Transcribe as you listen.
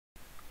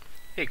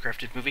Hey,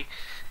 Crafted Movie.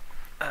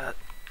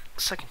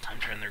 Second time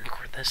trying to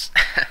record this.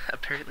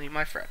 Apparently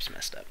my fraps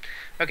messed up.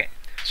 Okay,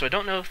 so I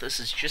don't know if this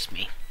is just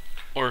me,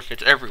 or if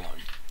it's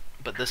everyone,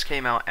 but this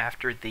came out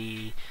after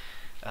the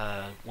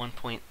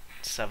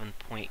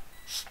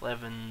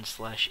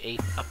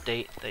 1.7.11/8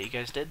 update that you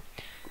guys did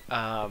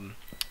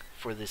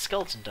for the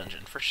Skeleton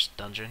Dungeon, first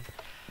dungeon.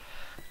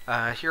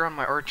 Here on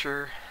my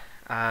Archer,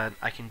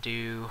 I can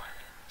do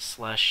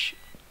slash...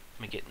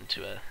 Let me get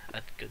into a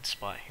good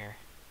spot here.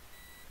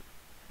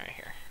 Right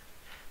here.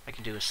 I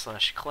can do a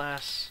slash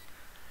class,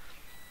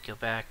 go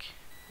back,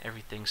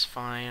 everything's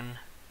fine,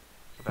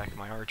 go back to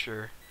my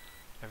Archer,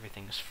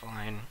 everything's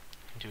fine,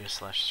 do a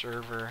slash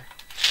server,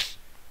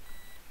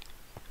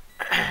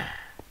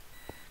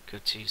 go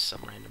to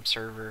some random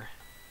server,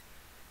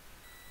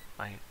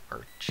 my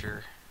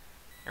Archer,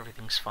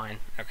 everything's fine.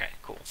 Okay,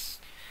 cool.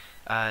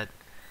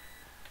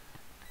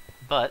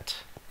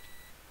 But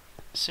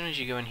as soon as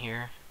you go in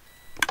here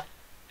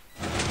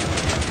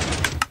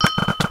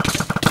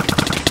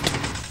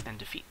and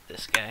defeat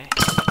this guy,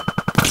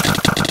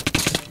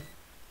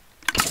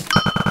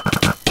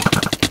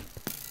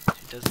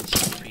 he doesn't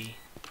seem to be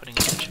putting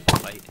much of a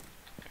fight.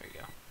 There we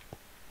go.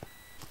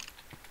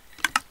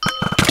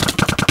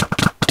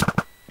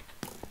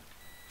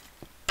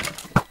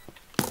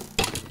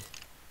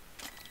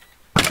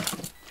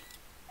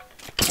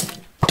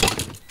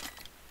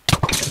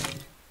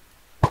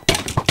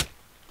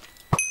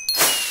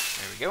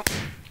 There we go.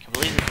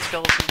 Completed the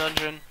skeleton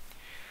dungeon.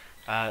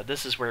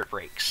 This is where it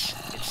breaks.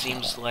 It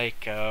seems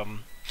like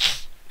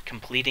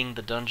completing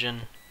the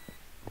dungeon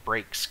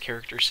breaks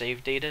character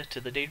save data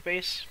to the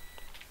database,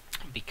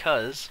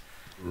 because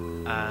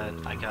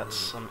I got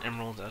some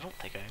emeralds. I don't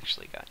think I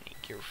actually got any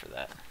gear for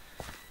that.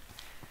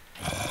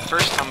 The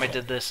first time I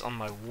did this on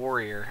my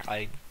warrior,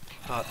 I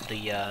got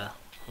the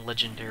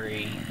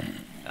legendary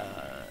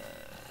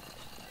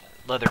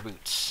leather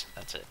boots.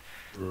 That's it.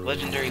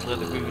 Legendary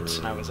leather boots,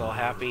 and I was all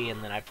happy,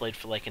 and then I played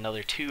for like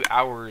another 2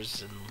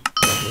 hours and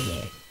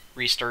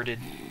restarted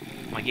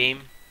my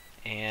game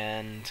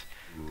and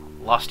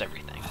lost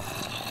everything.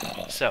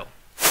 So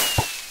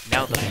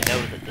now that I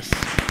know that this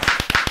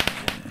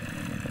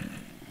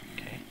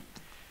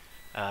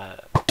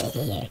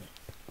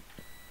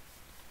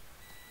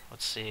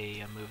let's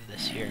see, I move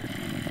this here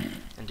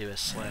and do a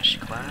slash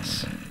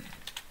class.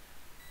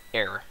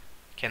 Error.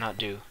 Cannot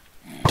do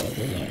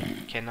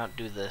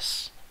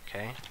this.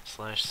 Okay,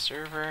 slash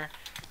server,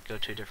 go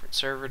to a different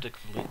server to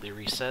completely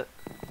reset,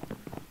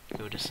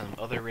 go to some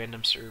other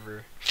random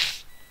server,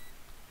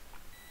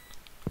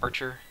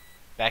 Archer,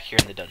 back here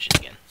in the dungeon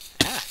again.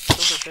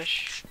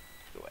 Silverfish,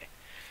 go away.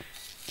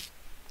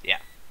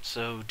 Yeah,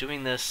 so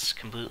doing this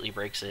completely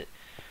breaks it,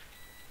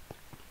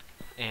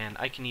 and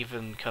I can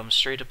even come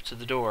straight up to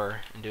the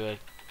door and do a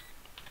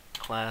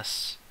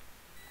class,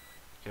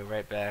 go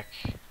right back,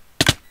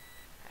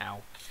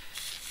 ow,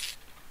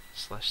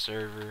 slash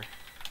server,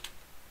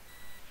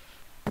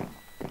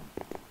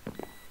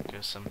 go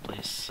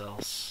someplace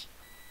else,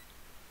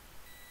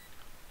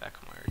 back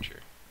on my Archer,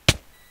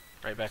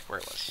 right back where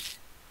it was.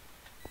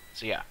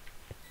 So yeah,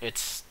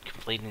 it's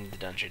completing the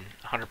dungeon,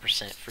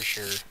 100% for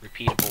sure,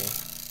 repeatable.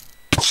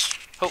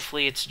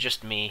 Hopefully it's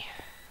just me.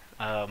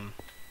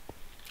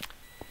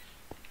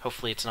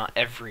 Hopefully it's not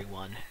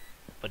everyone,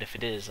 but if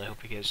it is, I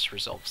hope it gets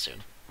resolved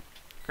soon.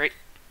 Great,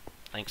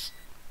 thanks.